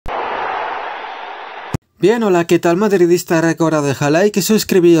Bien, hola, ¿qué tal madridista? Recuerda dejar like y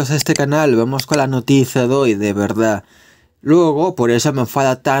suscribiros a este canal. Vamos con la noticia de hoy, de verdad. Luego, por eso me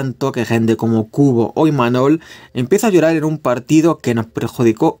enfada tanto que gente como Kubo o Imanol empieza a llorar en un partido que nos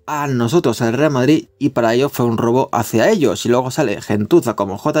perjudicó a nosotros, al Real Madrid, y para ello fue un robo hacia ellos. Y luego sale gentuza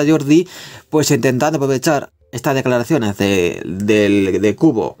como Jota Jordi, pues intentando aprovechar estas declaraciones de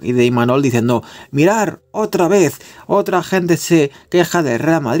Kubo y de Imanol diciendo: mirar, otra vez, otra gente se queja de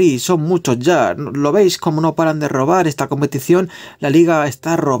Real Madrid, son muchos ya, ¿lo veis como no paran de robar esta competición? La liga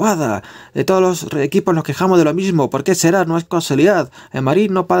está robada, de todos los equipos nos quejamos de lo mismo, ¿por qué será? No es casualidad, el Madrid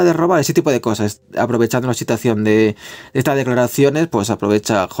no para de robar, ese tipo de cosas. Aprovechando la situación de estas declaraciones, pues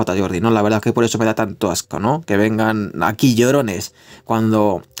aprovecha Jota Jordi, ¿no? La verdad es que por eso me da tanto asco, ¿no? Que vengan aquí llorones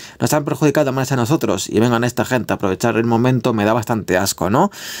cuando nos han perjudicado más a nosotros y vengan esta gente a aprovechar el momento, me da bastante asco, ¿no?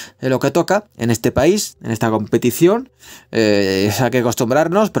 Lo que toca en este país, en esta competición, es hay que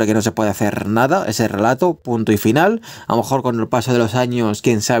acostumbrarnos, pero que no se puede hacer nada, ese relato, punto y final. A lo mejor con el paso de los años,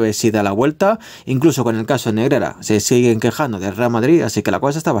 quién sabe si da la vuelta, incluso con el caso de Negrera, se siguen quejando del Real Madrid, así que la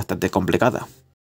cosa está bastante complicada.